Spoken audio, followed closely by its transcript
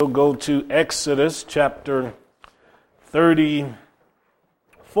We'll go to Exodus chapter 40,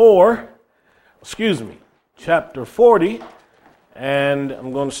 and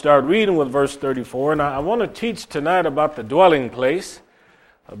I'm going to start reading with verse 34. And I want to teach tonight about the dwelling place,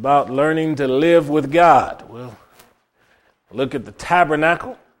 about learning to live with God. We'll look at the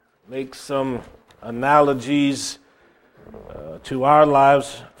tabernacle, make some analogies to our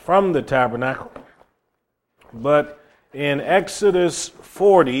lives from the tabernacle. But in Exodus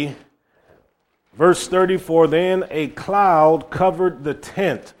 40, verse 34, then a cloud covered the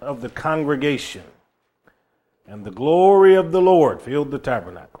tent of the congregation, and the glory of the Lord filled the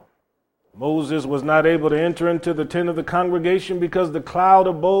tabernacle. Moses was not able to enter into the tent of the congregation because the cloud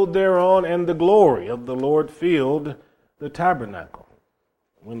abode thereon, and the glory of the Lord filled the tabernacle.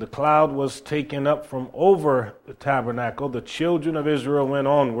 When the cloud was taken up from over the tabernacle, the children of Israel went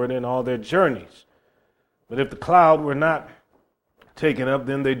onward in all their journeys. But if the cloud were not taken up,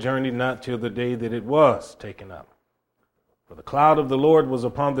 then they journeyed not till the day that it was taken up. For the cloud of the Lord was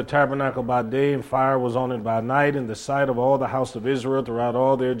upon the tabernacle by day, and fire was on it by night, in the sight of all the house of Israel throughout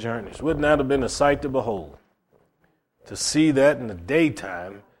all their journeys. Wouldn't that have been a sight to behold? To see that in the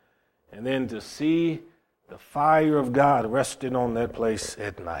daytime, and then to see the fire of God resting on that place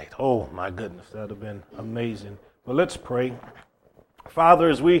at night. Oh, my goodness, that would have been amazing. But let's pray. Father,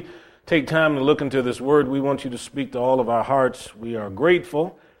 as we take time to look into this word, we want you to speak to all of our hearts. We are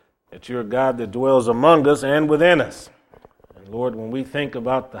grateful that you're a God that dwells among us and within us. And Lord, when we think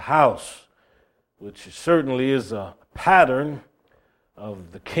about the house, which certainly is a pattern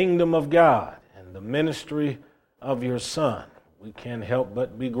of the kingdom of God and the ministry of your Son, we can't help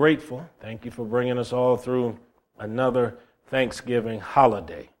but be grateful. Thank you for bringing us all through another Thanksgiving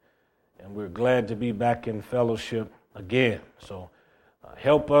holiday. And we're glad to be back in fellowship again. So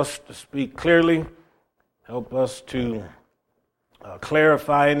help us to speak clearly. Help us to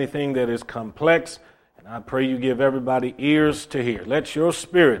clarify anything that is complex. And I pray you give everybody ears to hear. Let your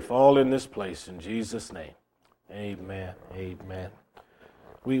spirit fall in this place in Jesus' name. Amen. Amen.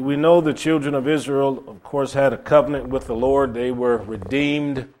 We know the children of Israel, of course, had a covenant with the Lord. They were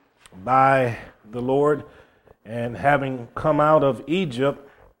redeemed by the Lord. And having come out of Egypt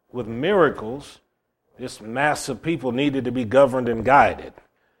with miracles, this mass of people needed to be governed and guided.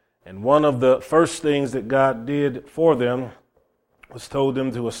 And one of the first things that God did for them was told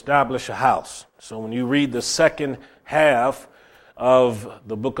them to establish a house. So when you read the second half of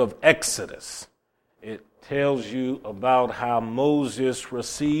the book of Exodus, it tells you about how Moses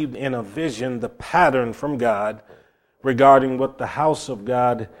received in a vision the pattern from God regarding what the house of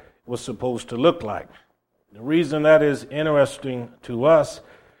God was supposed to look like. The reason that is interesting to us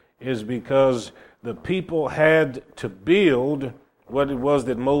is because the people had to build what it was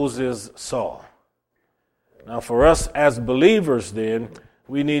that Moses saw. Now, for us as believers, then,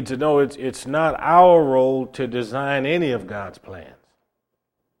 we need to know it's not our role to design any of God's plans,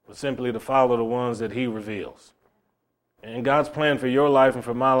 but simply to follow the ones that He reveals. And God's plan for your life and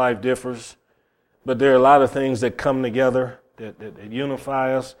for my life differs, but there are a lot of things that come together that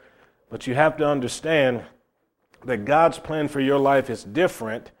unify us. But you have to understand that God's plan for your life is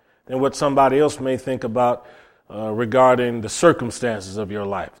different than what somebody else may think about regarding the circumstances of your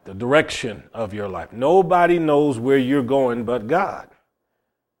life, the direction of your life. Nobody knows where you're going but God.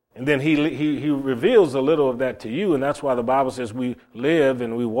 And then he reveals a little of that to you, and that's why the Bible says we live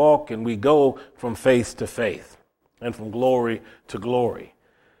and we walk and we go from faith to faith and from glory to glory.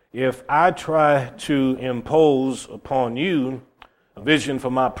 If I try to impose upon you a vision for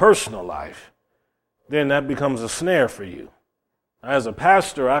my personal life, then that becomes a snare for you. As a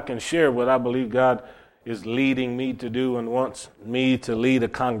pastor, I can share what I believe God is leading me to do and wants me to lead a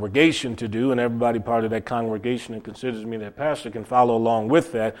congregation to do, and everybody part of that congregation and considers me that pastor can follow along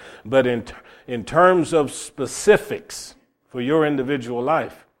with that. But in terms of specifics for your individual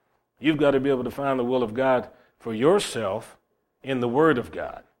life, you've got to be able to find the will of God for yourself in the Word of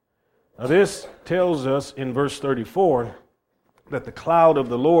God. Now this tells us in verse 34 that the cloud of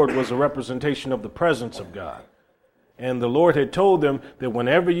the Lord was a representation of the presence of God. And the Lord had told them that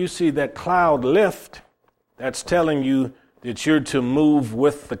whenever you see that cloud lift, that's telling you that you're to move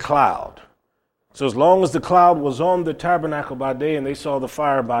with the cloud. So as long as the cloud was on the tabernacle by day and they saw the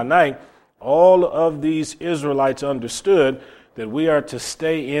fire by night, all of these Israelites understood that we are to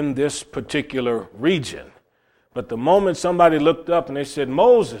stay in this particular region. But the moment somebody looked up and they said,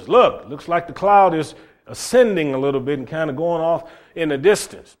 Moses, look, looks like the cloud is ascending a little bit and kind of going off in the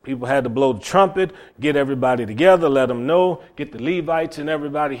distance. People had to blow the trumpet, get everybody together, let them know, get the Levites and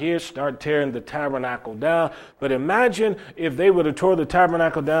everybody here, start tearing the tabernacle down. But imagine if they would have tore the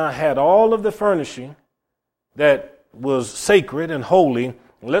tabernacle down, had all of the furnishing that was sacred and holy,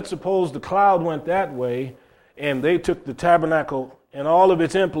 Let's suppose the cloud went that way and they took the tabernacle and all of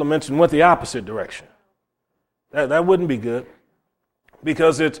its implements and went the opposite direction. That wouldn't be good,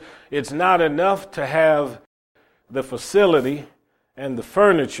 because it's not enough to have the facility and the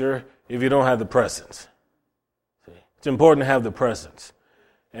furniture if you don't have the presence. See, it's important to have the presence.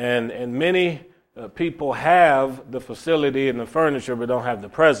 And many people have the facility and the furniture but don't have the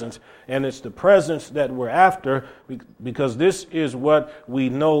presence. And it's the presence that we're after, because this is what we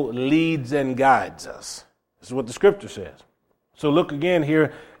know leads and guides us. This is what the scripture says. So look again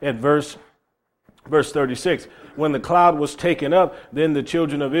here at verse 36. When the cloud was taken up, then the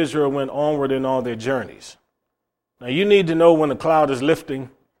children of Israel went onward in all their journeys. Now you need to know when the cloud is lifting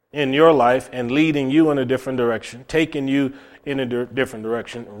in your life and leading you in a different direction, taking you in a different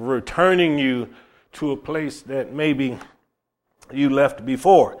direction, returning you to a place that maybe you left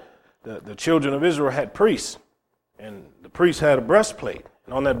before. The children of Israel had priests, and the priest had a breastplate.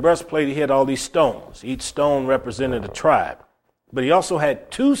 And on that breastplate, he had all these stones. Each stone represented a tribe. But he also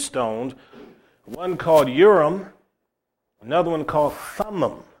had two stones, one called Urim, another one called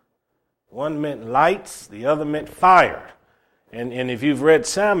Thummim. One meant lights, the other meant fire. And if you've read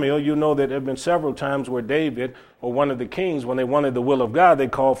Samuel, you know that there have been several times where David or one of the kings, when they wanted the will of God, they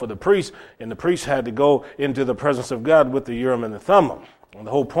called for the priest, and the priest had to go into the presence of God with the Urim and the Thummim. And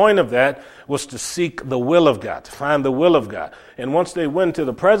the whole point of that was to seek the will of God, to find the will of God. And once they went to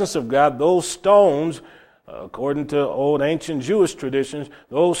the presence of God, those stones, according to old ancient Jewish traditions,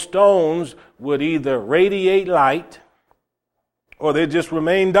 those stones would either radiate light or they just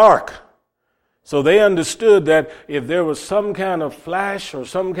remain dark. So they understood that if there was some kind of flash or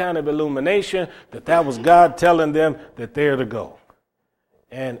some kind of illumination, that was God telling them that they're to go.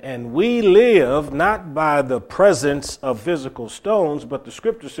 And we live not by the presence of physical stones, but the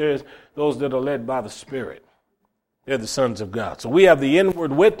scripture says those that are led by the Spirit, they're the sons of God. So we have the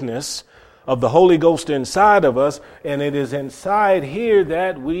inward witness of the Holy Ghost inside of us, and it is inside here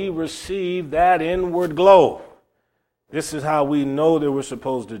that we receive that inward glow. This is how we know that we're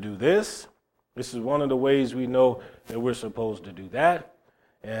supposed to do this. This is one of the ways we know that we're supposed to do that.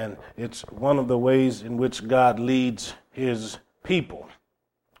 And it's one of the ways in which God leads his people.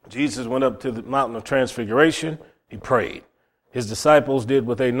 Jesus went up to the mountain of transfiguration. He prayed. His disciples did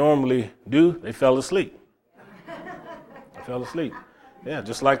what they normally do. They fell asleep. They fell asleep. Yeah,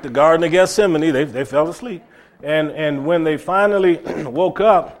 just like the Garden of Gethsemane, they fell asleep. And when they finally woke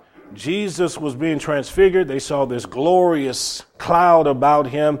up, Jesus was being transfigured. They saw this glorious cloud about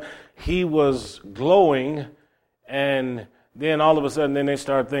him. He was glowing, and then all of a sudden, then they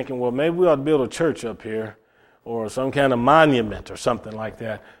started thinking, well, maybe we ought to build a church up here or some kind of monument or something like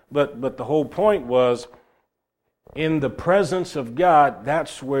that. But the whole point was, in the presence of God,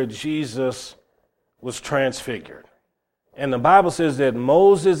 that's where Jesus was transfigured. And the Bible says that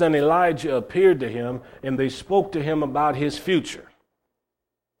Moses and Elijah appeared to him, and they spoke to him about his future.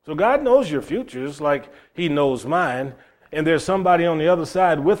 So God knows your future, just like he knows mine. And there's somebody on the other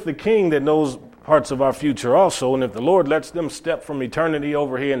side with the king that knows parts of our future also. And if the Lord lets them step from eternity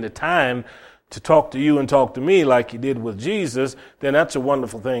over here into time to talk to you and talk to me like he did with Jesus, then that's a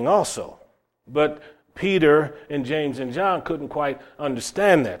wonderful thing also. But Peter and James and John couldn't quite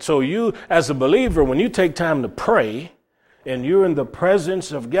understand that. So you, as a believer, when you take time to pray and you're in the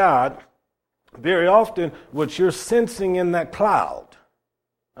presence of God, very often what you're sensing in that cloud,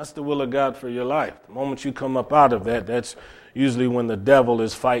 that's the will of God for your life. The moment you come up out of that, that's usually when the devil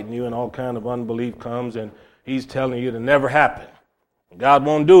is fighting you and all kind of unbelief comes and he's telling you to never happen. God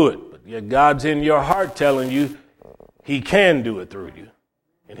won't do it, but yet God's in your heart telling you he can do it through you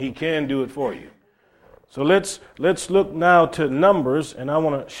and he can do it for you. So let's look now to Numbers, and I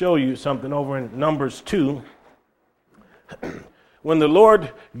want to show you something over in Numbers 2. When the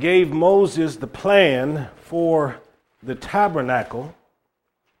Lord gave Moses the plan for the tabernacle,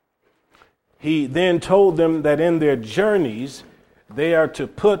 he then told them that in their journeys, they are to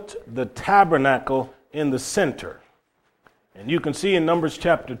put the tabernacle in the center. And you can see in Numbers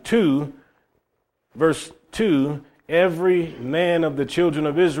chapter 2, verse 2, every man of the children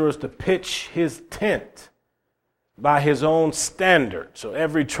of Israel is to pitch his tent by his own standard. So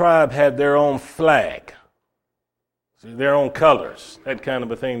every tribe had their own flag, their own colors, that kind of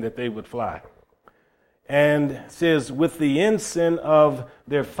a thing that they would fly. And it says, with the ensign of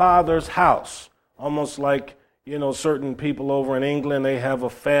their father's house, almost like, certain people over in England, they have a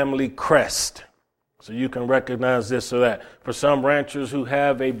family crest. So you can recognize this or that. For some ranchers who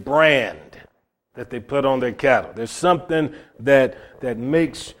have a brand that they put on their cattle, there's something that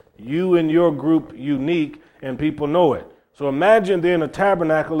makes you and your group unique, and people know it. So imagine then a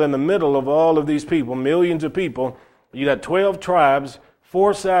tabernacle in the middle of all of these people, millions of people. You got 12 tribes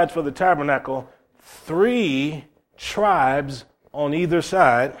 4 sides for the tabernacle, 3 tribes on either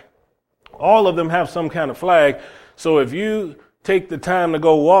side. All of them have some kind of flag. So if you take the time to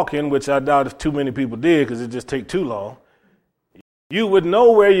go walking, which I doubt if too many people did because it just take too long, you would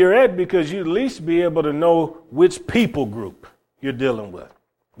know where you're at because you'd at least be able to know which people group you're dealing with.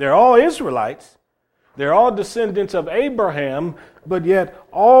 They're all Israelites. They're all descendants of Abraham, but yet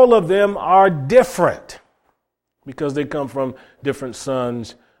all of them are different because they come from different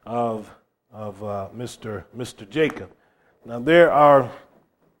sons of Mr. Jacob. Now there are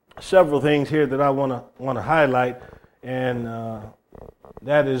several things here that I want to highlight, and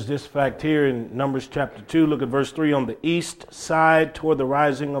that is this fact here in Numbers chapter 2. Look at verse 3, on the east side toward the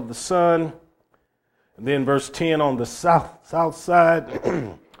rising of the sun. And then verse 10 on the south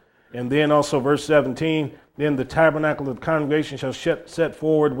side. And then also verse 17, then the tabernacle of the congregation shall set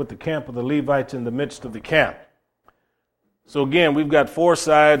forward with the camp of the Levites in the midst of the camp. So again, we've got 4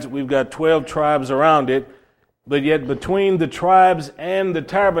 sides, we've got 12 tribes around it, but yet between the tribes and the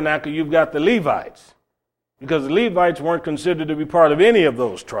tabernacle, you've got the Levites, because the Levites weren't considered to be part of any of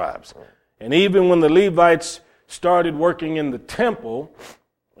those tribes. And even when the Levites started working in the temple,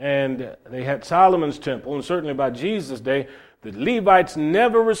 and they had Solomon's temple, and certainly by Jesus' day, the Levites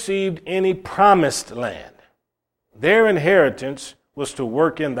never received any promised land. Their inheritance was to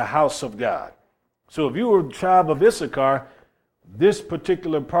work in the house of God. So if you were the tribe of Issachar, this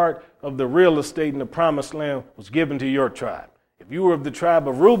particular part of the real estate in the promised land was given to your tribe. If you were of the tribe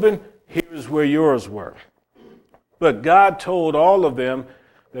of Reuben, here's where yours were. But God told all of them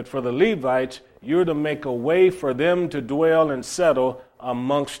that for the Levites, you're to make a way for them to dwell and settle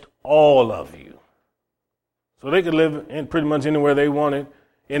amongst all of you. So they could live in pretty much anywhere they wanted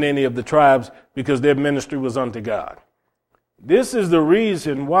in any of the tribes because their ministry was unto God. This is the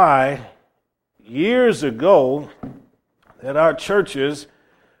reason why years ago that our churches,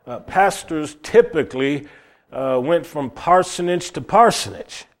 pastors typically went from parsonage to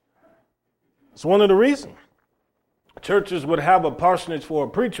parsonage. It's one of the reasons. Churches would have a parsonage for a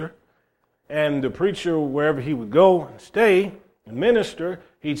preacher, and the preacher, wherever he would go and stay and minister,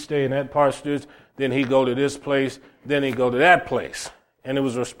 he'd stay in that parsonage. Then he'd go to this place, then he'd go to that place. And it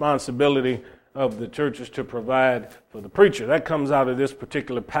was a responsibility of the churches to provide for the preacher. That comes out of this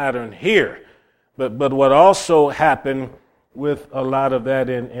particular pattern here. But what also happened with a lot of that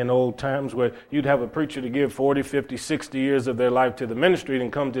in old times, where you'd have a preacher to give 40, 50, 60 years of their life to the ministry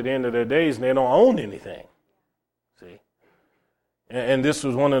and come to the end of their days and they don't own anything. See? And this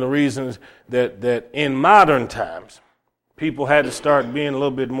was one of the reasons that in modern times, people had to start being a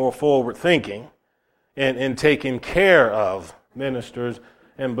little bit more forward thinking and taking care of ministers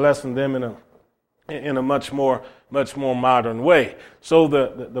and blessing them in a much more modern way. So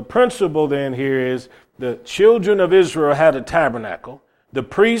the principle then here is the children of Israel had a tabernacle. The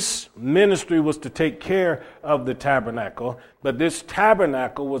priest's ministry was to take care of the tabernacle, but this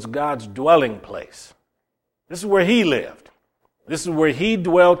tabernacle was God's dwelling place. This is where he lived. This is where he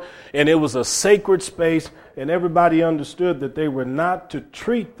dwelt, and it was a sacred space, and everybody understood that they were not to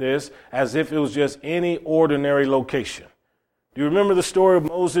treat this as if it was just any ordinary location. Do you remember the story of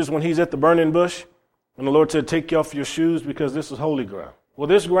Moses when he's at the burning bush? When the Lord said, take off your shoes because this is holy ground. Well,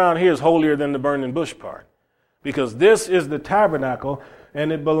 this ground here is holier than the burning bush part, because this is the tabernacle,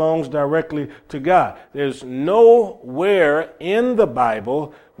 and it belongs directly to God. There's nowhere in the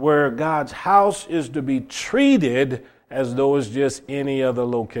Bible where God's house is to be treated as though it's just any other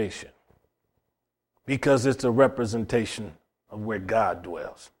location, because it's a representation of where God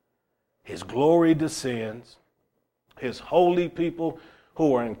dwells. His glory descends. His holy people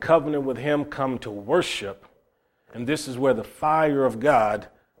who are in covenant with him come to worship, and this is where the fire of God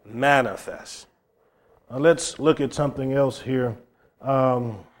manifests. Now let's look at something else here.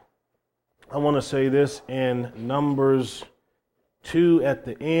 I want to say this in Numbers 2 at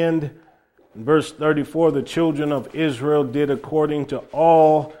the end. In verse 34, the children of Israel did according to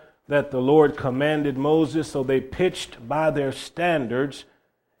all that the Lord commanded Moses, so they pitched by their standards,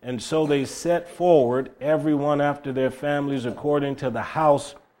 and so they set forward, everyone after their families, according to the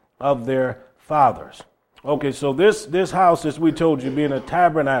house of their fathers. Okay, so this house, as we told you, being a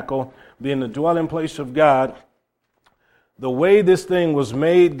tabernacle, being the dwelling place of God, the way this thing was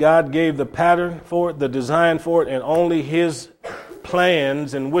made, God gave the pattern for it, the design for it, and only his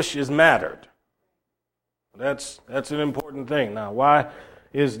plans and wishes mattered. That's an important thing. Now, why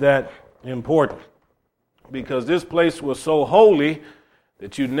is that important? Because this place was so holy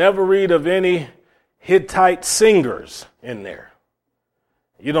that you never read of any Hittite singers in there.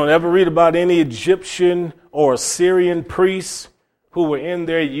 You don't ever read about any Egyptian or Assyrian priests who were in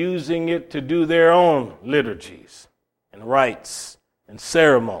there using it to do their own liturgies and rites and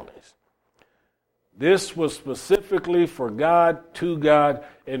ceremonies. This was specifically for God, to God,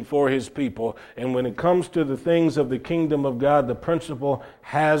 and for his people. And when it comes to the things of the kingdom of God, the principle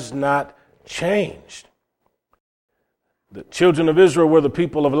has not changed. The children of Israel were the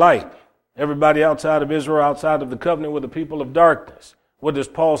people of light. Everybody outside of Israel, outside of the covenant, were the people of darkness. What does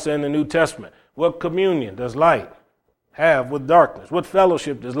Paul say in the New Testament? What communion does light have with darkness? What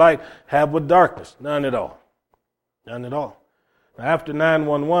fellowship does light have with darkness? None at all. None at all. Now, after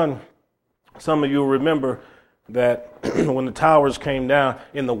 9/11, some of you remember that when the towers came down,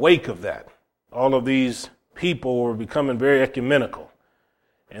 in the wake of that, all of these people were becoming very ecumenical.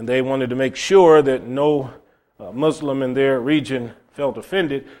 And they wanted to make sure that no Muslim in their region felt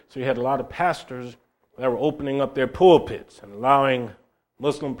offended. So you had a lot of pastors that were opening up their pulpits and allowing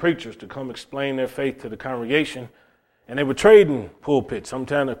Muslim preachers to come explain their faith to the congregation. And they were trading pulpits.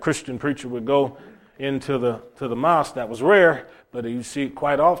 Sometimes a Christian preacher would go into the mosque. That was rare, but you see it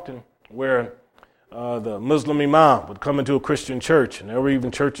quite often where the Muslim imam would come into a Christian church. And there were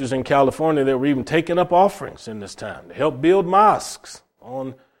even churches in California that were even taking up offerings in this time to help build mosques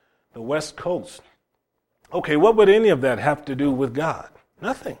on the West Coast. Okay, what would any of that have to do with God?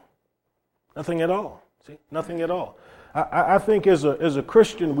 Nothing. Nothing at all. See, nothing at all. I think as a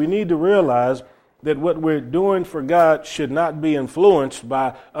Christian, we need to realize that what we're doing for God should not be influenced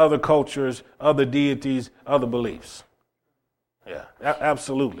by other cultures, other deities, other beliefs. Yeah,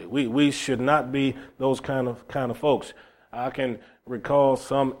 absolutely. We should not be those kind of folks. I can recall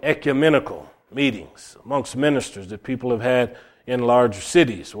some ecumenical meetings amongst ministers that people have had in larger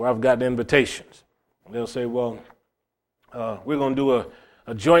cities where I've gotten invitations. They'll say, well, we're going to do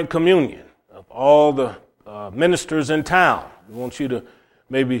a joint communion of all the ministers in town. We want you to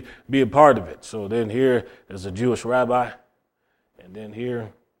maybe be a part of it. So then here is a Jewish rabbi, and then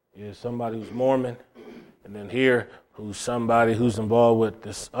here is somebody who's Mormon, and then here who's somebody who's involved with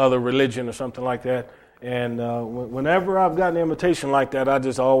this other religion or something like that. And whenever I've gotten an invitation like that, I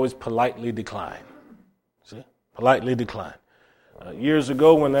just always politely decline. See? Politely decline. Years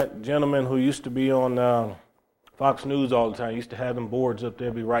ago, when that gentleman who used to be on Fox News all the time, used to have them boards up there,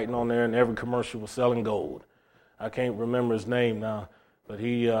 be writing on there, and every commercial was selling gold. I can't remember his name now, but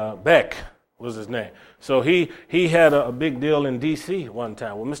Beck was his name. So he had a big deal in D.C. one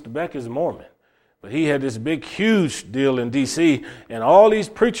time. Well, Mr. Beck is Mormon, but he had this big, huge deal in D.C., and all these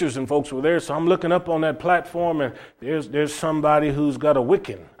preachers and folks were there. So I'm looking up on that platform, and there's somebody who's got a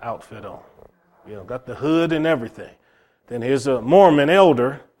Wiccan outfit on, got the hood and everything. Then here's a Mormon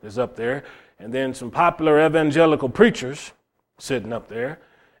elder is up there, and then some popular evangelical preachers sitting up there,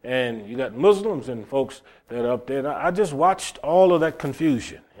 and you got Muslims and folks that are up there. And I just watched all of that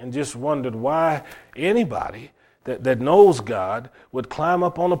confusion and just wondered why anybody that knows God would climb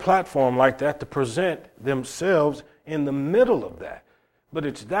up on a platform like that to present themselves in the middle of that. But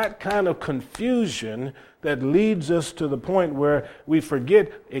it's that kind of confusion that leads us to the point where we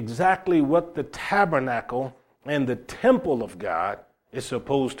forget exactly what the tabernacle and the temple of God is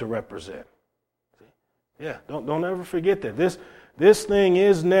supposed to represent. See? Yeah, don't ever forget that. This thing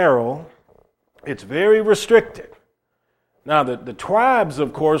is narrow. It's very restricted. Now, the tribes,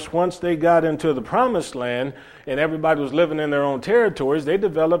 of course, once they got into the promised land and everybody was living in their own territories, they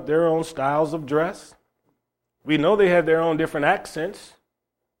developed their own styles of dress. We know they had their own different accents.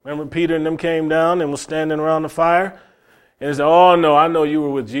 Remember Peter and them came down and was standing around the fire? And they said, oh, no, I know you were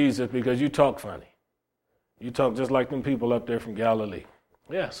with Jesus because you talk funny. You talk just like them people up there from Galilee.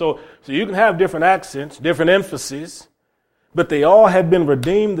 Yeah, so you can have different accents, different emphases, but they all had been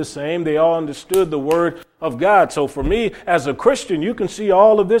redeemed the same. They all understood the word of God. So for me, as a Christian, you can see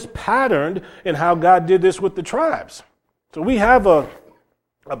all of this patterned in how God did this with the tribes. So we have a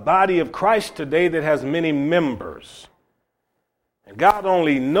body of Christ today that has many members. And God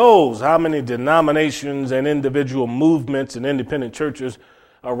only knows how many denominations and individual movements and independent churches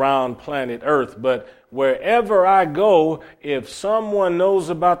around planet Earth. But wherever I go, if someone knows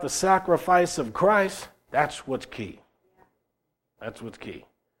about the sacrifice of Christ, that's what's key. That's what's key.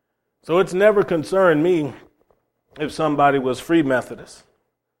 So it's never concerned me if somebody was Free Methodist,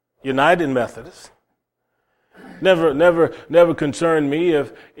 United Methodist. Never concerned me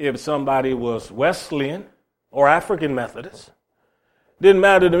if somebody was Wesleyan or African Methodist. Didn't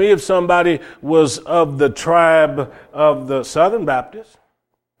matter to me if somebody was of the tribe of the Southern Baptist,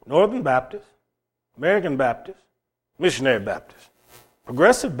 Northern Baptist, American Baptist, Missionary Baptist,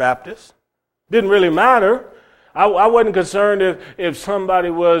 Progressive Baptist. Didn't really matter. I wasn't concerned if somebody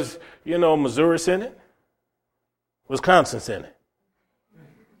was, Missouri Synod, Wisconsin Synod,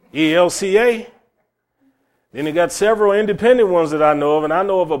 ELCA. Then you got several independent ones that I know of, and I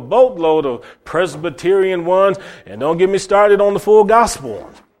know of a boatload of Presbyterian ones, and don't get me started on the full gospel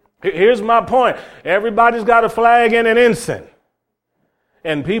ones. Here's my point. Everybody's got a flag and an ensign.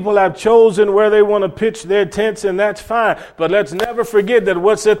 And people have chosen where they want to pitch their tents, and that's fine. But let's never forget that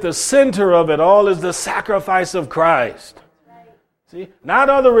what's at the center of it all is the sacrifice of Christ. See, not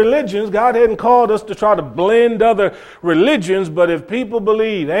other religions. God hadn't called us to try to blend other religions, but if people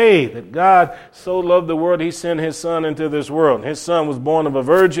believe, hey, that God so loved the world, he sent his son into this world. His son was born of a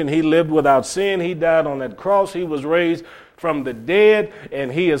virgin. He lived without sin. He died on that cross. He was raised from the dead,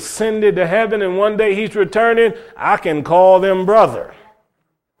 and he ascended to heaven, and one day he's returning. I can call them brother.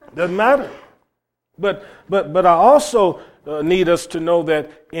 Doesn't matter. But I also need us to know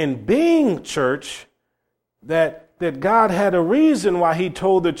that in being church, that God had a reason why he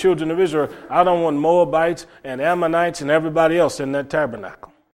told the children of Israel, I don't want Moabites and Ammonites and everybody else in that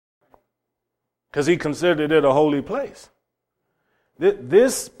tabernacle. Because he considered it a holy place.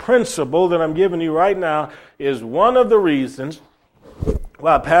 This principle that I'm giving you right now is one of the reasons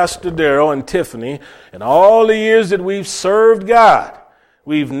why Pastor Darrell and Tiffany, and all the years that we've served God,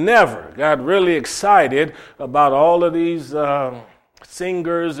 we've never got really excited about all of these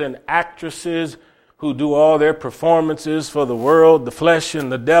singers and actresses who do all their performances for the world, the flesh,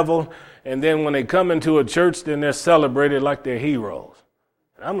 and the devil. And then when they come into a church, then they're celebrated like they're heroes.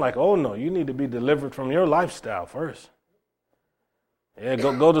 And I'm like, oh no, you need to be delivered from your lifestyle first. Yeah,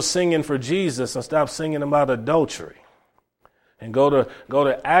 go to singing for Jesus and stop singing about adultery. And go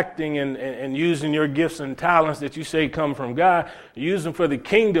to acting and using your gifts and talents that you say come from God. Use them for the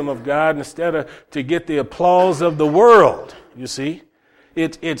kingdom of God instead of to get the applause of the world, you see.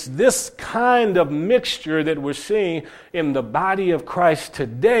 It's this kind of mixture that we're seeing in the body of Christ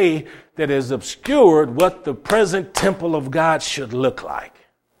today that has obscured what the present temple of God should look like.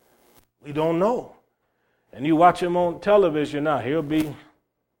 We don't know. And you watch him on television now. He'll be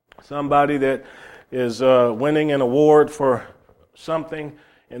somebody that is winning an award for something,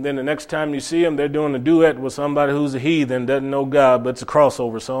 and then the next time you see him, they're doing a duet with somebody who's a heathen, doesn't know God, but it's a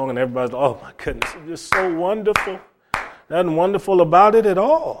crossover song, and everybody's, oh my goodness, it's just so wonderful. Nothing wonderful about it at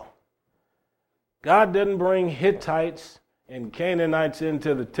all. God didn't bring Hittites and Canaanites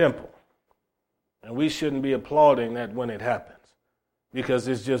into the temple, and we shouldn't be applauding that when it happens, because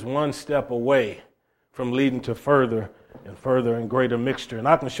it's just one step away from leading to further and greater mixture. And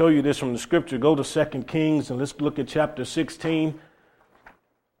I can show you this from the scripture. Go to 2 Kings and let's look at chapter 16.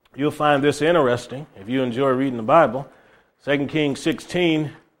 You'll find this interesting if you enjoy reading the Bible. 2 Kings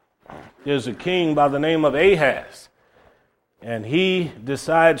 16, there's a king by the name of Ahaz. And he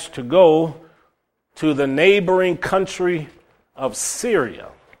decides to go to the neighboring country of Syria.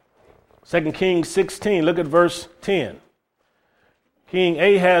 2 Kings 16, look at verse 10. King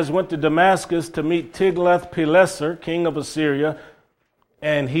Ahaz went to Damascus to meet Tiglath-Pileser, king of Assyria,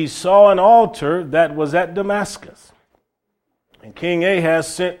 and he saw an altar that was at Damascus. And King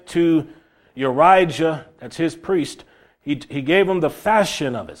Ahaz sent to Urijah, that's his priest, he gave him the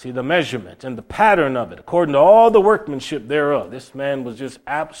fashion of it, see the measurement and the pattern of it, according to all the workmanship thereof. This man was just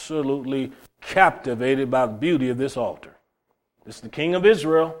absolutely captivated by the beauty of this altar. This is the king of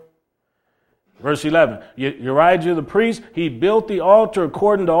Israel. Verse 11, Urijah the priest, he built the altar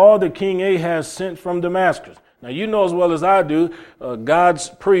according to all that King Ahaz sent from Damascus. Now, you know as well as I do, God's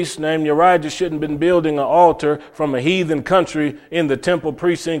priest named Urijah shouldn't have been building an altar from a heathen country in the temple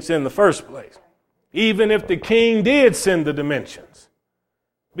precincts in the first place, even if the king did send the dimensions,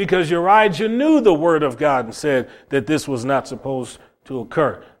 because Urijah knew the word of God and said that this was not supposed to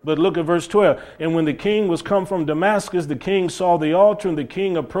occur. But look at verse 12. And when the king was come from Damascus, the king saw the altar, and the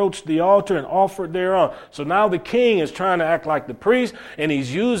king approached the altar and offered thereon. So now the king is trying to act like the priest, and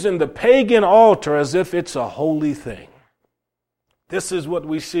he's using the pagan altar as if it's a holy thing. This is what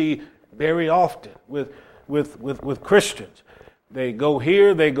we see very often with Christians. They go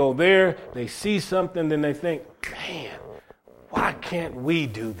here, they go there, they see something, then they think, man, why can't we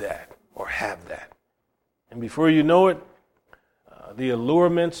do that or have that? And before you know it, the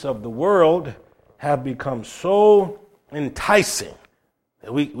allurements of the world have become so enticing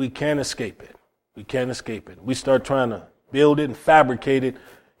that we can't escape it. We can't escape it. We start trying to build it and fabricate it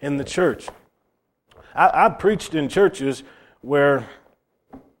in the church. I preached in churches where,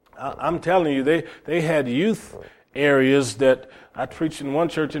 I'm telling you, they had youth areas that I preached in one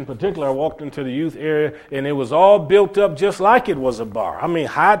church in particular. I walked into the youth area, and it was all built up just like it was a bar. I mean,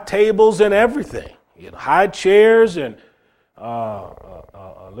 high tables and everything, high chairs and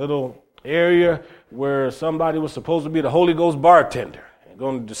a little area where somebody was supposed to be the Holy Ghost bartender. They're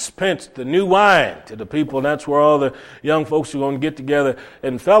going to dispense the new wine to the people. And that's where all the young folks are going to get together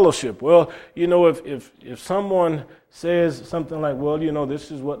and fellowship. Well, you know, if someone says something like, well, you know,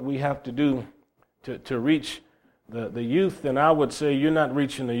 this is what we have to do to reach the youth, then I would say you're not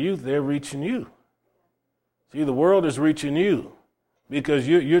reaching the youth, they're reaching you. See, the world is reaching you because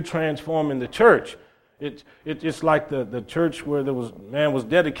you're transforming the church. It's like the church where man was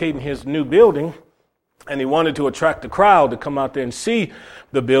dedicating his new building, and he wanted to attract the crowd to come out there and see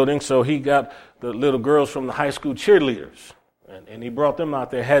the building, so he got the little girls from the high school cheerleaders. And he brought them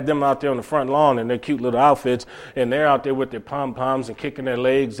out there, had them out there on the front lawn in their cute little outfits, and they're out there with their pom-poms and kicking their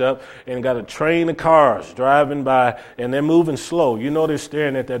legs up, and got a train of cars driving by, and they're moving slow. You know they're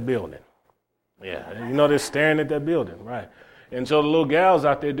staring at that building. Yeah, you know they're staring at that building, right? And so the little gals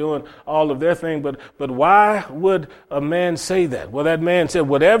out there doing all of their thing, but why would a man say that? Well, that man said,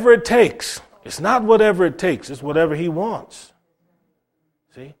 whatever it takes. It's not whatever it takes, it's whatever he wants.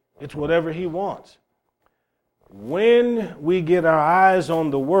 See? It's whatever he wants. When we get our eyes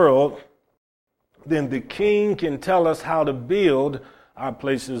on the world, then the king can tell us how to build our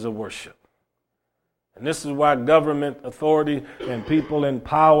places of worship. And this is why government authority and people in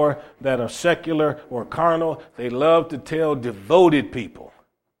power that are secular or carnal, they love to tell devoted people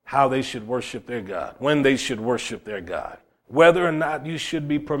how they should worship their God, when they should worship their God, whether or not you should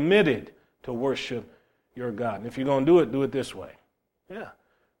be permitted to worship your God. And if you're going to do it this way. Yeah.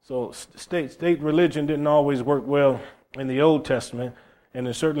 So state religion didn't always work well in the Old Testament, and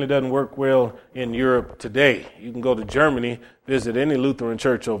it certainly doesn't work well in Europe today. You can go to Germany, visit any Lutheran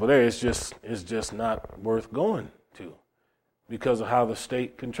church over there. It's just not worth going to because of how the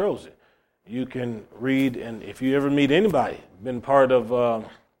state controls it. You can read, and if you ever meet anybody, been part of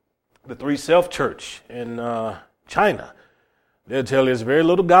the Three Self Church in China, they'll tell you there's very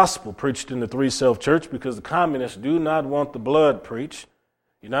little gospel preached in the Three Self Church because the communists do not want the blood preached.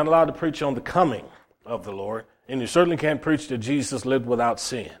 You're not allowed to preach on the coming of the Lord, and you certainly can't preach that Jesus lived without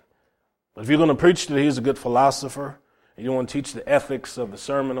sin. But if you're going to preach that he's a good philosopher, and you want to teach the ethics of the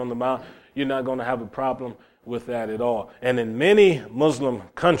Sermon on the Mount, you're not going to have a problem with that at all. And in many Muslim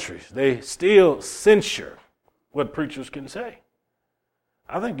countries, they still censure what preachers can say.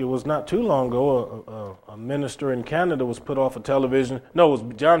 I think it was not too long ago, a minister in Canada was put off of television. No, it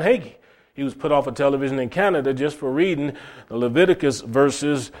was John Hagee. He was put off of television in Canada just for reading the Leviticus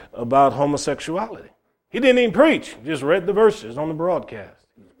verses about homosexuality. He didn't even preach, just read the verses on the broadcast.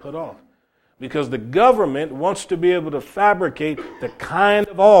 He was put off because the government wants to be able to fabricate the kind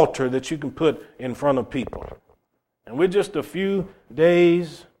of altar that you can put in front of people. And we're just a few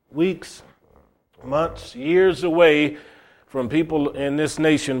days, weeks, months, years away from people in this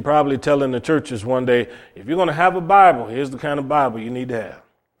nation probably telling the churches one day, if you're going to have a Bible, here's the kind of Bible you need to have.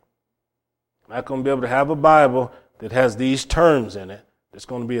 Not going to be able to have a Bible that has these terms in it that's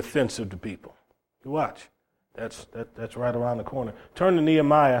going to be offensive to people. You watch. That's right around the corner. Turn to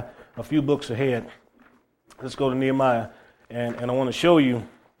Nehemiah, a few books ahead. Let's go to Nehemiah, and I want to show you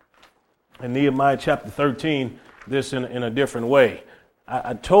in Nehemiah chapter 13 this in a different way.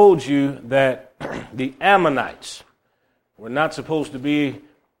 I told you that the Ammonites were not supposed to be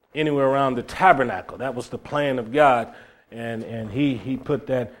anywhere around the tabernacle. That was the plan of God, and he put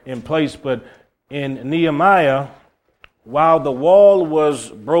that in place. But in Nehemiah, while the wall was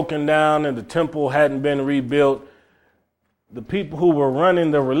broken down and the temple hadn't been rebuilt, the people who were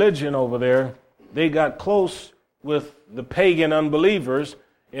running the religion over there, they got close with the pagan unbelievers,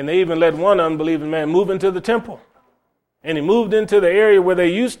 and they even let one unbelieving man move into the temple. And he moved into the area where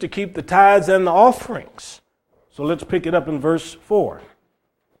they used to keep the tithes and the offerings. So let's pick it up in verse 4.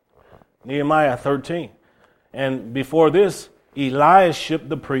 Nehemiah 13. And before this, Eliashib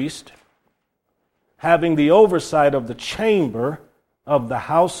the priest, having the oversight of the chamber of the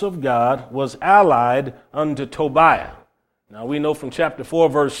house of God, was allied unto Tobiah. Now we know from chapter 4,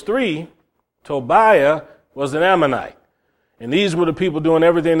 verse 3, Tobiah was an Ammonite. And these were the people doing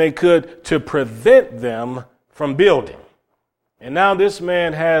everything they could to prevent them from building. And now this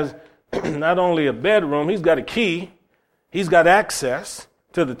man has not only a bedroom, he's got a key, he's got access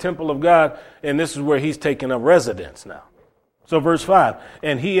to the temple of God, and this is where he's taking up residence now. So verse 5,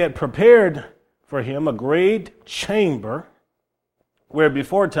 and he had prepared for him a great chamber where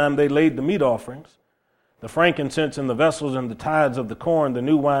beforetime they laid the meat offerings, the frankincense and the vessels and the tithes of the corn, the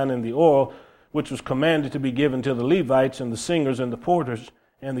new wine and the oil, which was commanded to be given to the Levites and the singers and the porters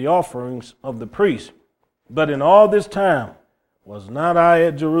and the offerings of the priests. But in all this time was not I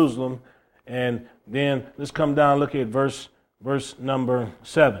at Jerusalem. And then let's come down and look at verse number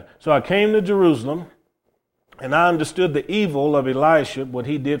 7. So I came to Jerusalem, and I understood the evil of Eliashib, what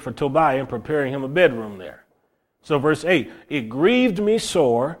he did for Tobiah in preparing him a bedroom there. So verse 8, it grieved me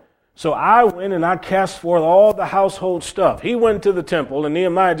sore, so I went and I cast forth all the household stuff. He went to the temple, and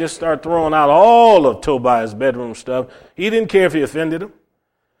Nehemiah just started throwing out all of Tobiah's bedroom stuff. He didn't care if he offended him.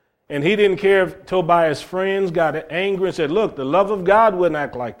 And he didn't care if Tobiah's friends got angry and said, look, the love of God wouldn't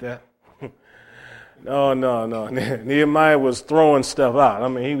act like that. No. Nehemiah was throwing stuff out. I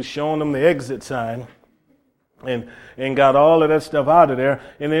mean, he was showing them the exit sign and got all of that stuff out of there.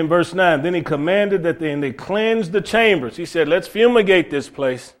 And in verse 9, then he commanded that they cleanse the chambers. He said, let's fumigate this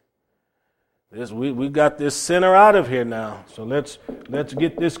place. We got this sinner out of here now. So let's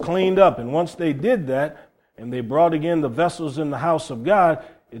get this cleaned up. And once they did that, and they brought again the vessels in the house of God,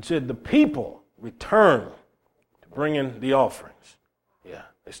 it said the people returned to bringing the offerings. Yeah,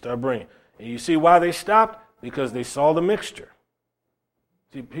 they start bringing. And you see why they stopped? Because they saw the mixture.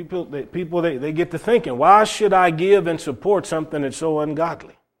 See, people they get to thinking, why should I give and support something that's so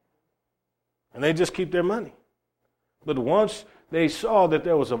ungodly? And they just keep their money. But once they saw that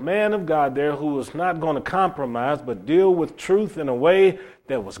there was a man of God there who was not going to compromise, but deal with truth in a way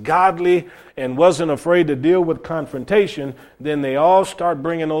that was godly and wasn't afraid to deal with confrontation, then they all start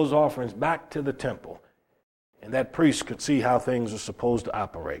bringing those offerings back to the temple. And that priest could see how things are supposed to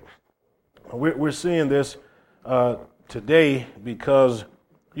operate. We're seeing this today because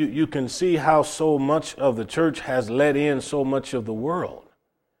you can see how so much of the church has let in so much of the world.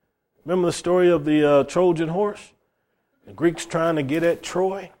 Remember the story of the Trojan horse? The Greeks trying to get at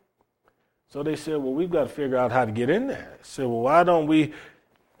Troy. So they said, well, we've got to figure out how to get in there. They said, well, why don't we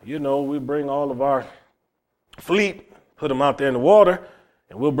bring all of our fleet, put them out there in the water,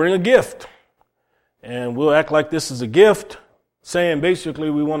 and we'll bring a gift. And we'll act like this is a gift, saying basically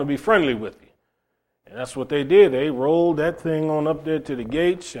we want to be friendly with you. And that's what they did. They rolled that thing on up there to the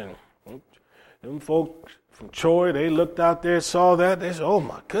gates, and them folks from Troy, they looked out there, saw that. They said, oh,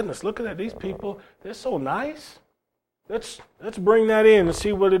 my goodness, look at these people. They're so nice. Let's bring that in and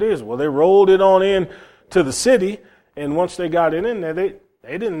see what it is. Well, they rolled it on in to the city, and once they got it in there, they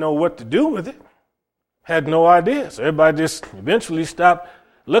didn't know what to do with it. Had no idea. So everybody just eventually stopped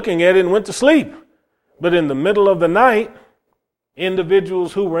looking at it and went to sleep. But in the middle of the night,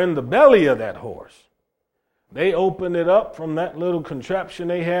 individuals who were in the belly of that horse, they opened it up from that little contraption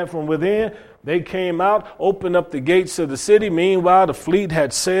they had from within. They came out, opened up the gates of the city. Meanwhile, the fleet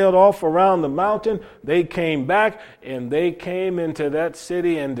had sailed off around the mountain. They came back, and they came into that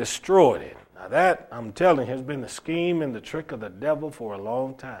city and destroyed it. Now that, I'm telling you, has been the scheme and the trick of the devil for a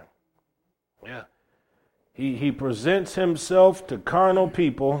long time. Yeah. He presents himself to carnal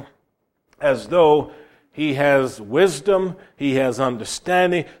people as though he has wisdom, he has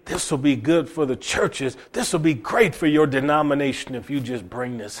understanding. This will be good for the churches. This will be great for your denomination if you just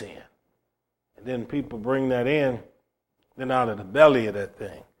bring this in. And then people bring that in, then out of the belly of that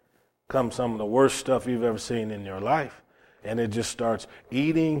thing comes some of the worst stuff you've ever seen in your life. And it just starts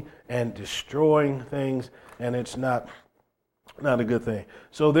eating and destroying things, and it's not a good thing.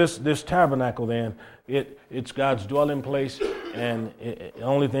 So this tabernacle then, it's God's dwelling place, and the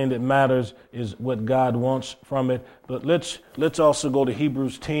only thing that matters is what God wants from it. But let's also go to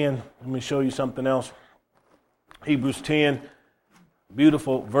Hebrews 10. Let me show you something else. Hebrews 10,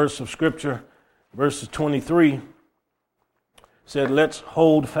 beautiful verse of Scripture, verses 23, said, let's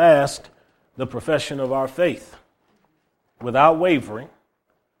hold fast the profession of our faith without wavering,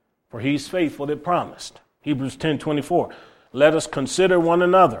 for he's faithful that promised. Hebrews 10:24. Let us consider one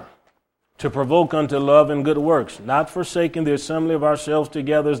another to provoke unto love and good works, not forsaking the assembly of ourselves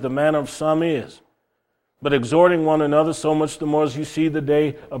together as the manner of some is, but exhorting one another so much the more as you see the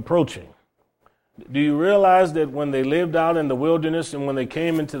day approaching. Do you realize that when they lived out in the wilderness and when they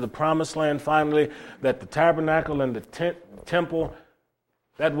came into the promised land finally, that the tabernacle and the temple,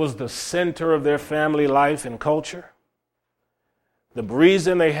 that was the center of their family life and culture? The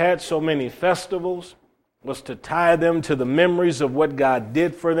reason they had so many festivals was to tie them to the memories of what God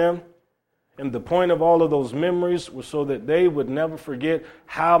did for them. And the point of all of those memories was so that they would never forget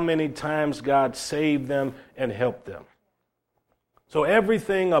how many times God saved them and helped them. So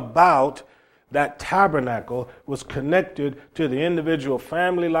everything about that tabernacle was connected to the individual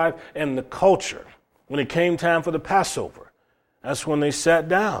family life and the culture. When it came time for the Passover, that's when they sat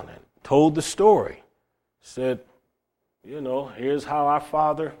down and told the story. Said, here's how our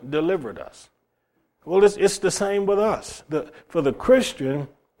Father delivered us. Well, it's the same with us. For the Christian,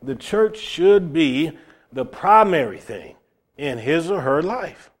 the church should be the primary thing in his or her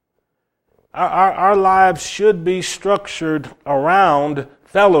life. Our lives should be structured around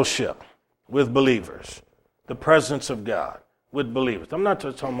fellowship with believers, the presence of God with believers. I'm not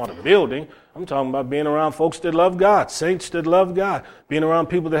just talking about a building. I'm talking about being around folks that love God, saints that love God, being around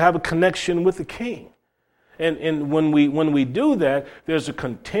people that have a connection with the King. And when we do that, there's a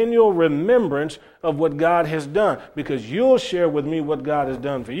continual remembrance of what God has done, because you'll share with me what God has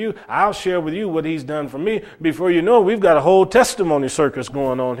done for you. I'll share with you what he's done for me. Before you know it, we've got a whole testimony circus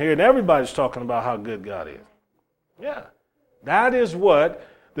going on here, and everybody's talking about how good God is. Yeah, that is what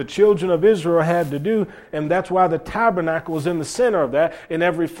the children of Israel had to do, and that's why the tabernacle was in the center of that, and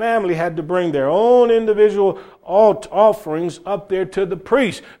every family had to bring their own individual offerings up there to the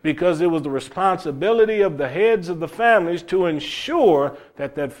priest, because it was the responsibility of the heads of the families to ensure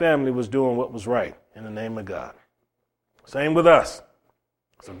that that family was doing what was right in the name of God. Same with us.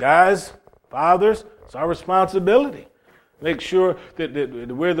 So guys, fathers, it's our responsibility. Make sure that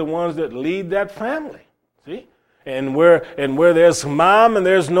we're the ones that lead that family. See? And where there's mom and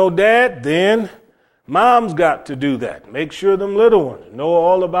there's no dad, then mom's got to do that. Make sure them little ones know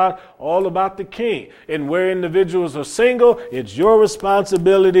all about the king. And where individuals are single, it's your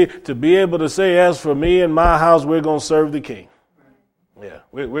responsibility to be able to say, as for me and my house, we're going to serve the king. Yeah,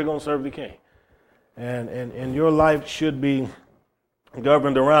 we're going to serve the king. And your life should be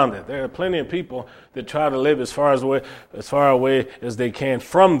governed around it. There are plenty of people that try to live as far away as they can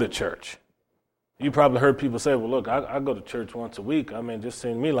from the church. You probably heard people say, well, look, I go to church once a week. I mean, just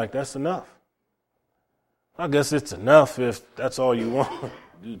seems to me like that's enough. I guess it's enough if that's all you want,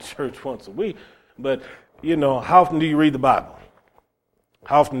 do church once a week. But, how often do you read the Bible?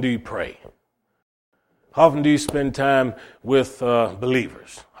 How often do you pray? How often do you spend time with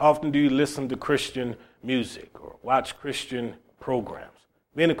believers? How often do you listen to Christian music or watch Christian programs?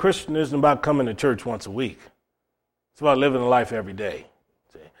 Being a Christian isn't about coming to church once a week. It's about living a life every day.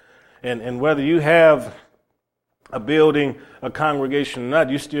 And whether you have a building, a congregation or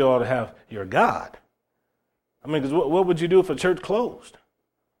not, you still ought to have your God. I mean, because what would you do if a church closed?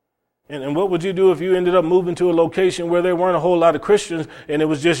 And what would you do if you ended up moving to a location where there weren't a whole lot of Christians and it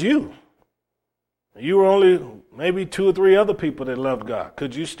was just you? You were only maybe 2 or 3 other people that loved God.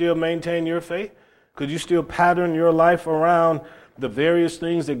 Could you still maintain your faith? Could you still pattern your life around the various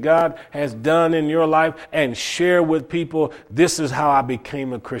things that God has done in your life and share with people, this is how I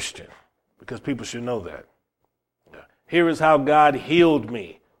became a Christian? Because people should know that. Here is how God healed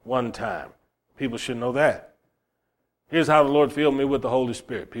me one time. People should know that. Here's how the Lord filled me with the Holy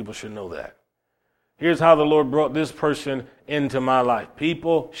Spirit. People should know that. Here's how the Lord brought this person into my life.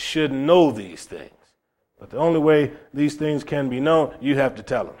 People should know these things. But the only way these things can be known, you have to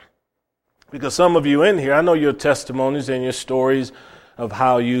tell them. Because some of you in here, I know your testimonies and your stories of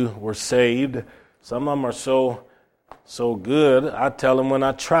how you were saved. Some of them are so good, I tell them when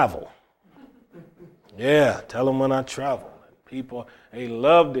I travel. Yeah, tell them when I travel. People, they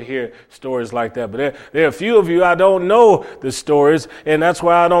love to hear stories like that. But there are a few of you, I don't know the stories, and that's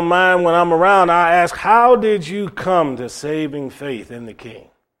why I don't mind when I'm around. I ask, how did you come to saving faith in the King?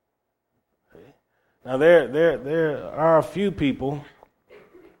 Now, there are a few people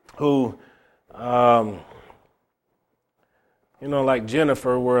who, like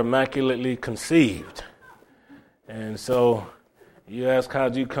Jennifer, were immaculately conceived. And so you ask,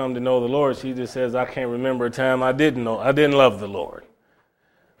 how'd you come to know the Lord? She just says, I can't remember a time I didn't love the Lord.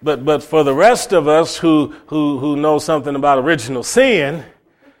 But for the rest of us who know something about original sin,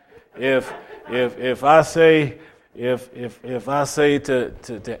 if I say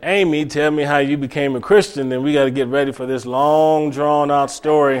to Amy, tell me how you became a Christian, then we got to get ready for this long drawn out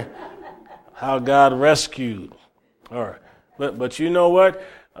story how God rescued her. But you know what?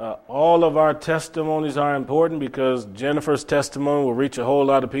 All of our testimonies are important, because Jennifer's testimony will reach a whole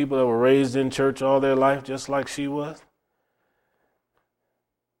lot of people that were raised in church all their life, just like she was.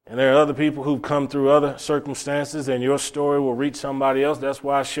 And there are other people who've come through other circumstances, and your story will reach somebody else. That's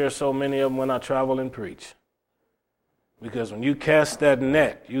why I share so many of them when I travel and preach. Because when you cast that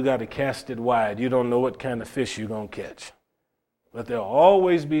net, you got to cast it wide. You don't know what kind of fish you're going to catch. But there'll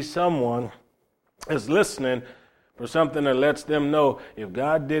always be someone that's listening for something that lets them know, if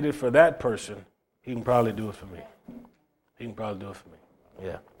God did it for that person, he can probably do it for me. He can probably do it for me.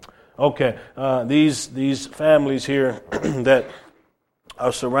 Yeah. Okay. These families here that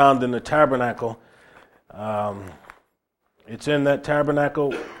are surrounding the tabernacle, it's in that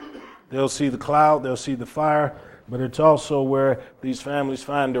tabernacle. They'll see the cloud, they'll see the fire, but it's also where these families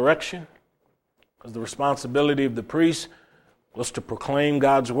find direction, because the responsibility of the priest was to proclaim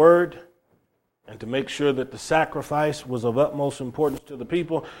God's word and to make sure that the sacrifice was of utmost importance to the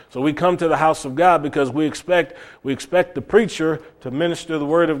people. So we come to the house of God because we expect the preacher to minister the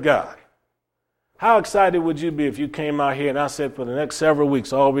word of God. How excited would you be if you came out here and I said, for the next several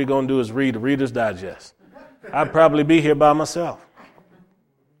weeks, all we're going to do is read the Reader's Digest? I'd probably be here by myself.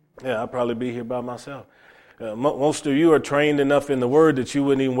 Yeah, I'd probably be here by myself. Most of you are trained enough in the word that you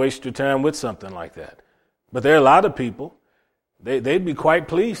wouldn't even waste your time with something like that. But there are a lot of people, they'd be quite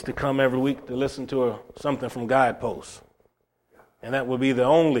pleased to come every week to listen to something from Guideposts. And that would be the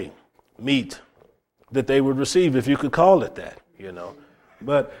only meat that they would receive, if you could call it that, you know.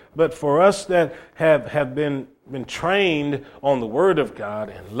 But for us that have been trained on the Word of God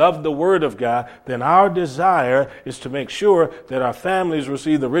and love the Word of God, then our desire is to make sure that our families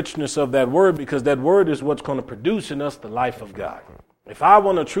receive the richness of that Word, because that Word is what's going to produce in us the life of God. If I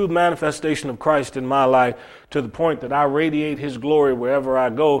want a true manifestation of Christ in my life to the point that I radiate His glory wherever I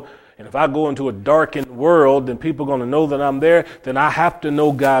go, and if I go into a darkened world, then people are going to know that I'm there, then I have to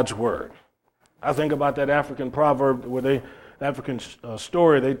know God's Word. I think about that African proverb African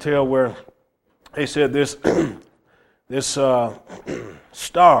story they tell, where they said this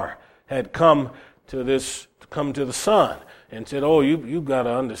star had come to the sun and said, "Oh, you got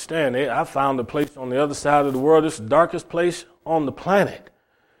to understand, I found a place on the other side of the world. It's the darkest place on the planet,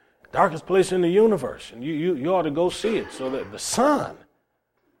 darkest place in the universe, and you ought to go see it." So that the sun,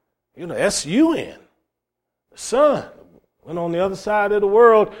 S-U-N, the sun went on the other side of the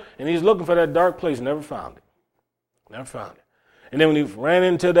world, and he's looking for that dark place. Never found it. And then when he ran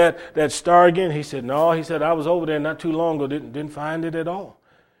into that star again, he said, "No," he said, "I was over there not too long ago, didn't find it at all."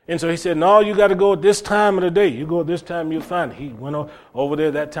 And so he said, "No, you got to go at this time of the day. You go at this time, you'll find it." He went over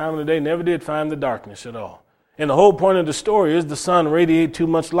there that time of the day, never did find the darkness at all. And the whole point of the story is the sun radiated too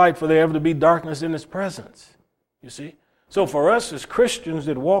much light for there ever to be darkness in His presence. You see? So for us as Christians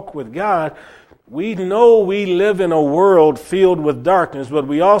that walk with God, we know we live in a world filled with darkness, but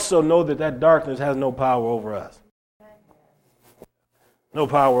we also know that darkness has no power over us. No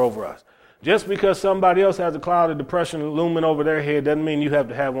power over us. Just because somebody else has a cloud of depression looming over their head doesn't mean you have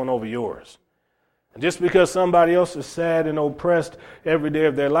to have one over yours. And just because somebody else is sad and oppressed every day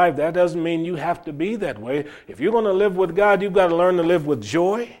of their life, that doesn't mean you have to be that way. If you're going to live with God, you've got to learn to live with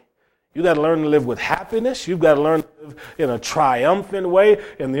joy. You've got to learn to live with happiness. You've got to learn to live in a triumphant way.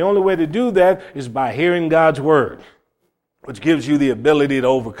 And the only way to do that is by hearing God's Word, which gives you the ability to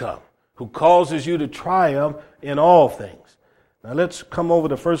overcome, who causes you to triumph in all things. Now let's come over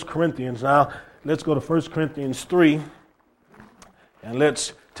to 1 Corinthians now. Let's go to 1 Corinthians 3, and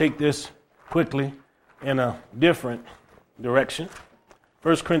let's take this quickly in a different direction.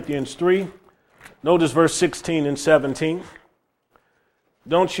 1 Corinthians 3, notice verse 16 and 17.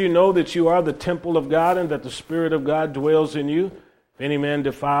 "Don't you know that you are the temple of God, and that the Spirit of God dwells in you? If any man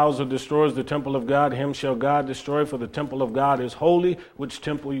defiles or destroys the temple of God, him shall God destroy, for the temple of God is holy, which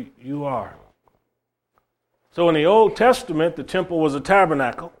temple you are." So in the Old Testament, the temple was a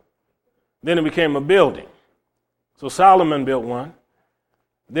tabernacle. Then it became a building. So Solomon built one.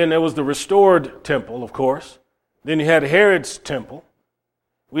 Then there was the restored temple, of course. Then you had Herod's temple.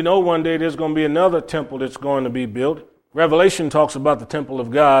 We know one day there's going to be another temple that's going to be built. Revelation talks about the temple of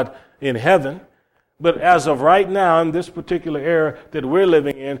God in heaven. But as of right now, in this particular era that we're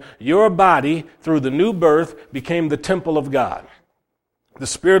living in, your body, through the new birth, became the temple of God. The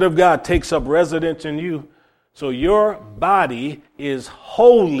Spirit of God takes up residence in you. So your body is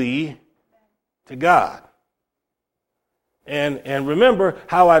holy to God. And remember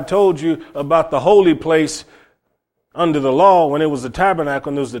how I told you about the holy place under the law when it was the tabernacle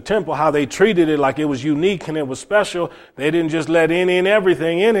and there was the temple, how they treated it like it was unique and it was special. They didn't just let any and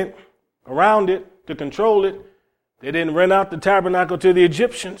everything in it, around it, to control it. They didn't rent out the tabernacle to the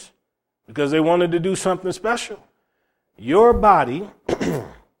Egyptians because they wanted to do something special. Your body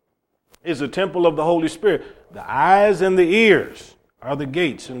is a temple of the Holy Spirit. The eyes and the ears are the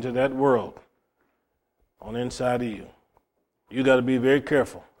gates into that world on the inside of you. You got to be very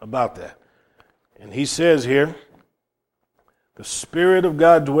careful about that. And he says here, the Spirit of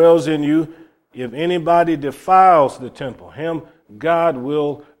God dwells in you. If anybody defiles the temple, him God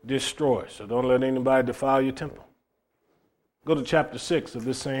will destroy. So don't let anybody defile your temple. Go to chapter 6 of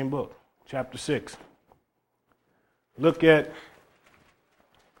this same book. Chapter 6. Look at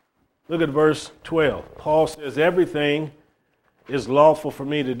verse 12. Paul says, everything is lawful for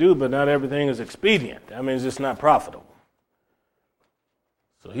me to do, but not everything is expedient. That means it's not profitable.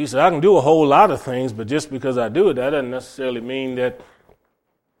 So he said, I can do a whole lot of things, but just because I do it, that doesn't necessarily mean that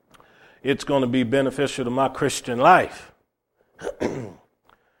it's going to be beneficial to my Christian life.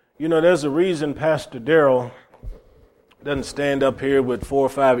 You know, there's a reason Pastor Darrell doesn't stand up here with 4 or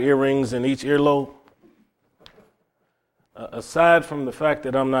 5 earrings in each earlobe. Aside from the fact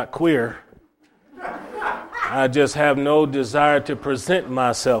that I'm not queer, I just have no desire to present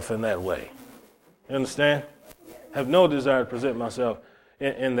myself in that way. You understand? Have no desire to present myself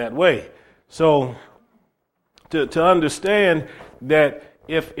in that way. So to understand that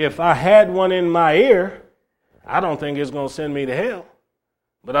if I had one in my ear, I don't think it's going to send me to hell.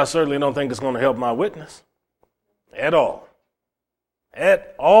 But I certainly don't think it's going to help my witness. At all.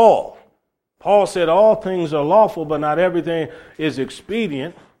 At all. Paul said all things are lawful, but not everything is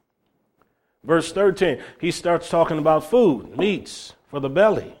expedient. Verse 13, he starts talking about food, meats for the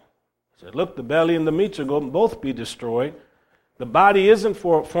belly. He said, look, the belly and the meats are going to both be destroyed. The body isn't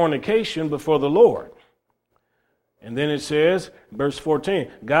for fornication, but for the Lord. And then it says, verse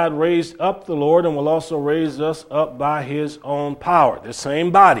 14, God raised up the Lord and will also raise us up by his own power. The same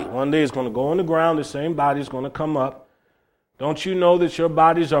body, one day is going to go on the ground, the same body is going to come up. Don't you know that your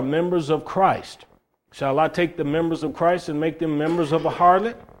bodies are members of Christ? Shall I take the members of Christ and make them members of a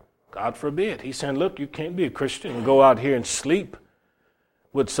harlot? God forbid. He's saying, look, you can't be a Christian and go out here and sleep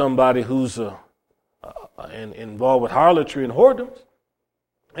with somebody who's involved with harlotry and whoredoms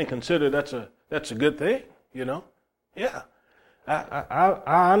and consider that's a good thing, you know? Yeah. I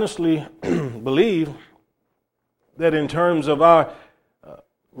honestly believe that in terms of our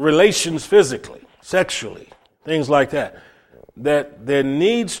relations physically, sexually, things like that, that there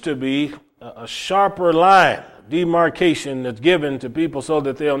needs to be a sharper line, demarcation that's given to people so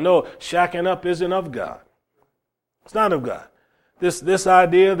that they'll know shacking up isn't of God. It's not of God. This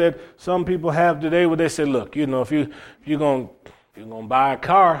idea that some people have today where they say, look, you know, if you're gonna buy a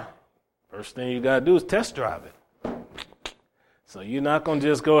car, first thing you gotta do is test drive it. So you're not gonna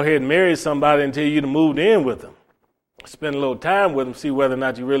just go ahead and marry somebody until you've moved in with them. Spend a little time with them, see whether or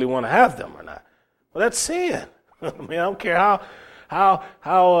not you really want to have them or not. Well, that's sin. I mean, I don't care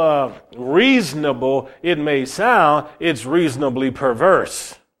how reasonable it may sound, it's reasonably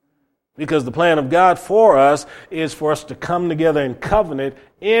perverse. Because the plan of God for us is for us to come together in covenant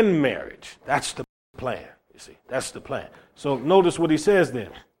in marriage. That's the plan, you see. That's the plan. So notice what he says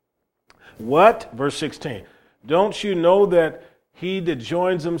then. What? Verse 16. Don't you know that he that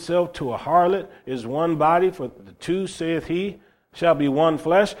joins himself to a harlot is one body, for the two, saith he, shall be one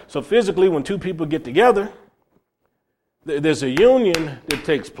flesh. So physically, when two people get together, there's a union that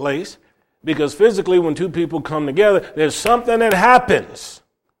takes place, because physically, when two people come together, there's something that happens.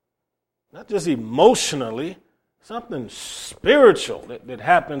 Not just emotionally, something spiritual that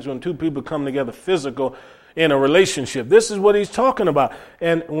happens when two people come together physical in a relationship. This is what he's talking about.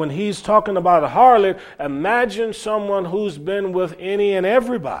 And when he's talking about a harlot, imagine someone who's been with any and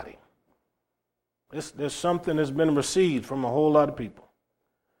everybody. There's something that's been received from a whole lot of people.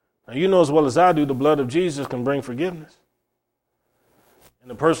 Now, you know as well as I do, the blood of Jesus can bring forgiveness. And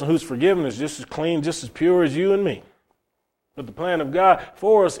the person who's forgiven is just as clean, just as pure as you and me. But the plan of God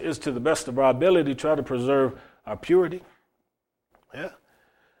for us is, to the best of our ability, try to preserve our purity. Yeah.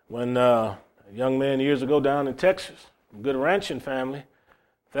 When a young man years ago down in Texas, a good ranching family,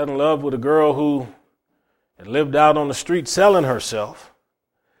 fell in love with a girl who had lived out on the street selling herself.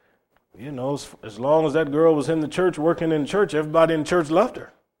 You know, as long as that girl was in the church, working in the church, everybody in the church loved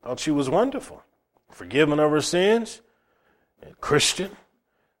her. Thought she was wonderful. Forgiven of her sins, a Christian.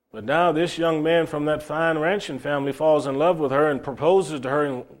 But now this young man from that fine ranching family falls in love with her and proposes to her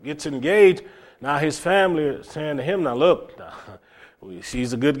and gets engaged. Now his family is saying to him, now look,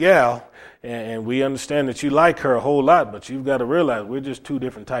 she's a good gal, and we understand that you like her a whole lot, but you've got to realize we're just two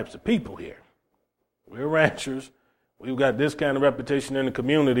different types of people here. We're ranchers. We've got this kind of reputation in the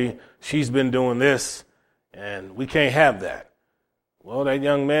community. She's been doing this, and we can't have that. Well, that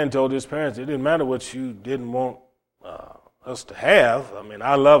young man told his parents, it didn't matter what you didn't want us to have. I mean,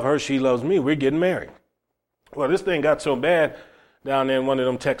 I love her, she loves me, we're getting married. Well, this thing got so bad down there in one of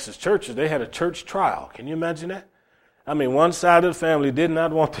them Texas churches, they had a church trial. Can you imagine that? I mean, one side of the family did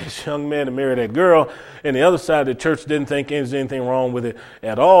not want this young man to marry that girl, and the other side of the church didn't think there was anything wrong with it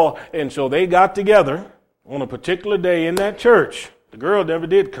at all. And so they got together on a particular day in that church. The girl never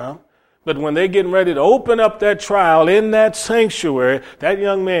did come. But when they're getting ready to open up that trial in that sanctuary, that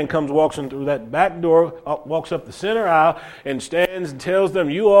young man walks in through that back door, walks up the center aisle, and stands and tells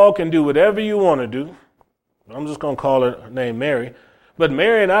them, you all can do whatever you want to do. I'm just going to call her name Mary. But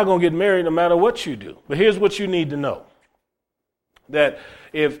Mary and I are going to get married no matter what you do. But here's what you need to know. That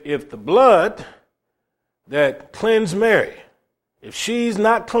if the blood that cleansed Mary, if she's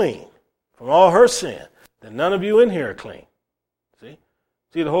not clean from all her sin, then none of you in here are clean.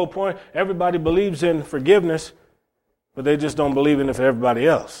 See the whole point? Everybody believes in forgiveness, but they just don't believe in it for everybody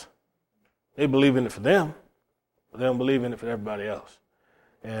else. They believe in it for them, but they don't believe in it for everybody else.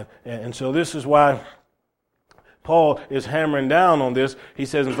 And so this is why Paul is hammering down on this. He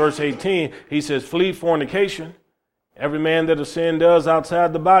says in verse 18, he says, flee fornication. Every man that a sin does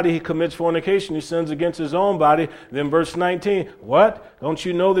outside the body, he commits fornication. He sins against his own body. Then verse 19, what? Don't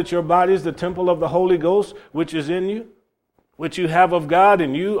you know that your body is the temple of the Holy Ghost, which is in you, which you have of God,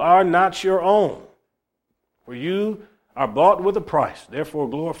 and you are not your own? For you are bought with a price. Therefore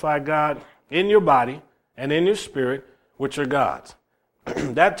glorify God in your body and in your spirit, which are God's.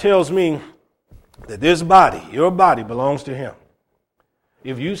 That tells me that this body, your body, belongs to him.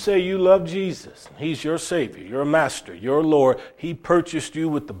 If you say you love Jesus, he's your Savior, your Master, your Lord, he purchased you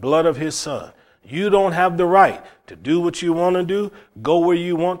with the blood of his Son. You don't have the right to do what you want to do, go where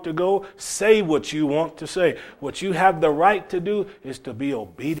you want to go, say what you want to say. What you have the right to do is to be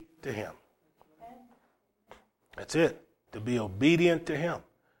obedient to him. That's it, to be obedient to him.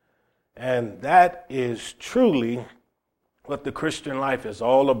 And that is truly what the Christian life is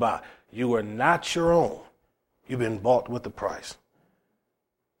all about. You are not your own. You've been bought with a price.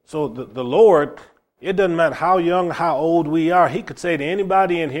 So the Lord, it doesn't matter how young, how old we are. He could say to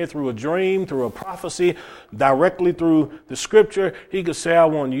anybody in here through a dream, through a prophecy, directly through the scripture, he could say, I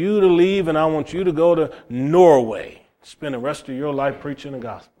want you to leave and I want you to go to Norway. Spend the rest of your life preaching the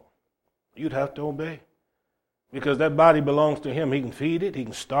gospel. You'd have to obey. Because that body belongs to him. He can feed it. He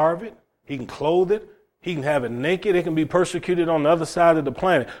can starve it. He can clothe it. He can have it naked. It can be persecuted on the other side of the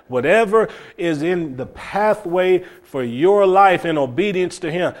planet. Whatever is in the pathway for your life in obedience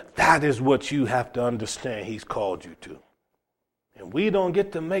to him, that is what you have to understand he's called you to. And we don't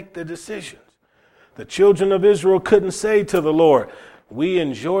get to make the decisions. The children of Israel couldn't say to the Lord, we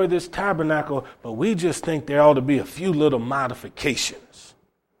enjoy this tabernacle, but we just think there ought to be a few little modifications.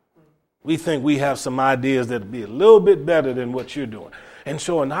 We think we have some ideas that would be a little bit better than what you're doing. And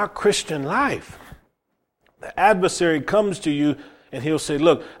so in our Christian life, the adversary comes to you and he'll say,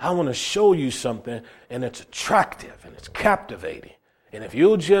 look, I want to show you something, and it's attractive and it's captivating. And if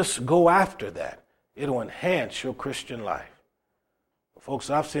you'll just go after that, it'll enhance your Christian life. Folks,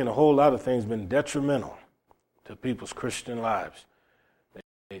 I've seen a whole lot of things been detrimental to people's Christian lives.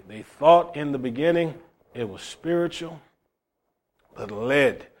 They thought in the beginning it was spiritual, but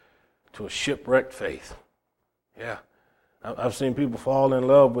led to a shipwrecked faith. Yeah. I've seen people fall in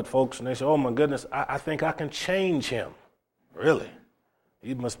love with folks and they say, oh my goodness, I think I can change him. Really?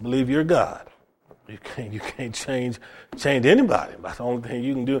 You must believe you're God. You can't change anybody. But the only thing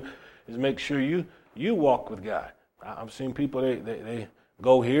you can do is make sure you walk with God. I've seen people, they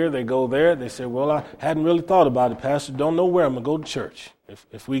go here, they go there. They say, well, I hadn't really thought about it, Pastor. Don't know where I'm going to go to church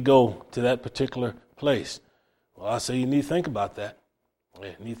if we go to that particular place. Well, I say you need to think about that.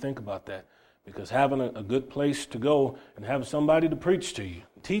 Yeah, you need to think about that. Because having a good place to go and having somebody to preach to you,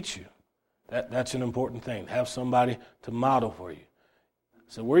 teach you, that's an important thing. Have somebody to model for you.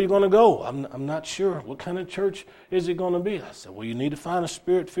 So where are you going to go? I'm not sure. What kind of church is it going to be? I said, well, you need to find a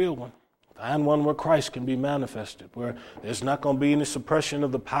spirit-filled one. Find one where Christ can be manifested, where there's not going to be any suppression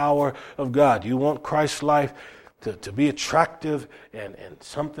of the power of God. You want Christ's life to be attractive and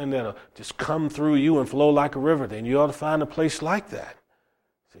something that'll just come through you and flow like a river, then you ought to find a place like that.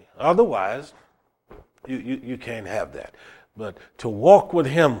 See, otherwise, you can't have that. But to walk with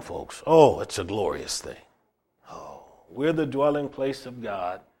him, folks, oh, it's a glorious thing. Oh, we're the dwelling place of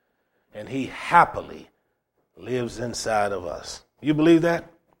God, and he happily lives inside of us. You believe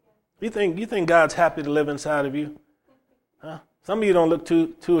that? You think God's happy to live inside of you? Huh? Some of you don't look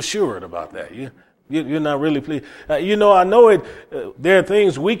too assured about that. You're not really pleased. I know it. There are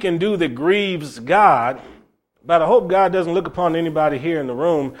things we can do that grieves God. But I hope God doesn't look upon anybody here in the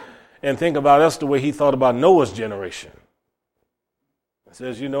room and think about us the way he thought about Noah's generation. He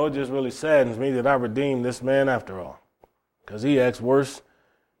says, it just really saddens me that I redeemed this man after all, because he acts worse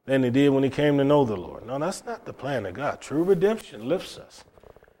than he did when he came to know the Lord. No, that's not the plan of God. True redemption lifts us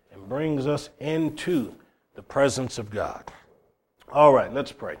and brings us into the presence of God. All right,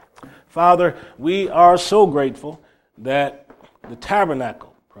 let's pray. Father, we are so grateful that the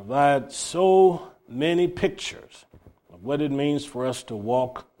tabernacle provides so many pictures of what it means for us to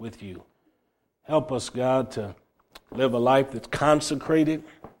walk with you. Help us, God, to live a life that's consecrated.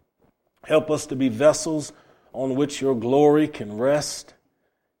 Help us to be vessels on which your glory can rest.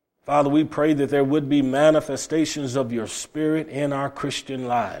 Father, we pray that there would be manifestations of your Spirit in our Christian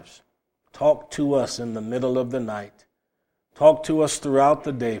lives. Talk to us in the middle of the night. Talk to us throughout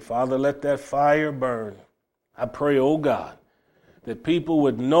the day. Father, let that fire burn. I pray, oh God, that people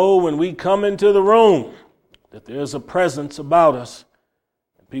would know when we come into the room that there's a presence about us,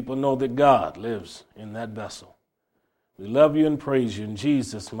 and people know that God lives in that vessel. We love you and praise you in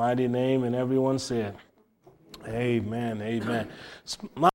Jesus' mighty name, and everyone said, amen, amen.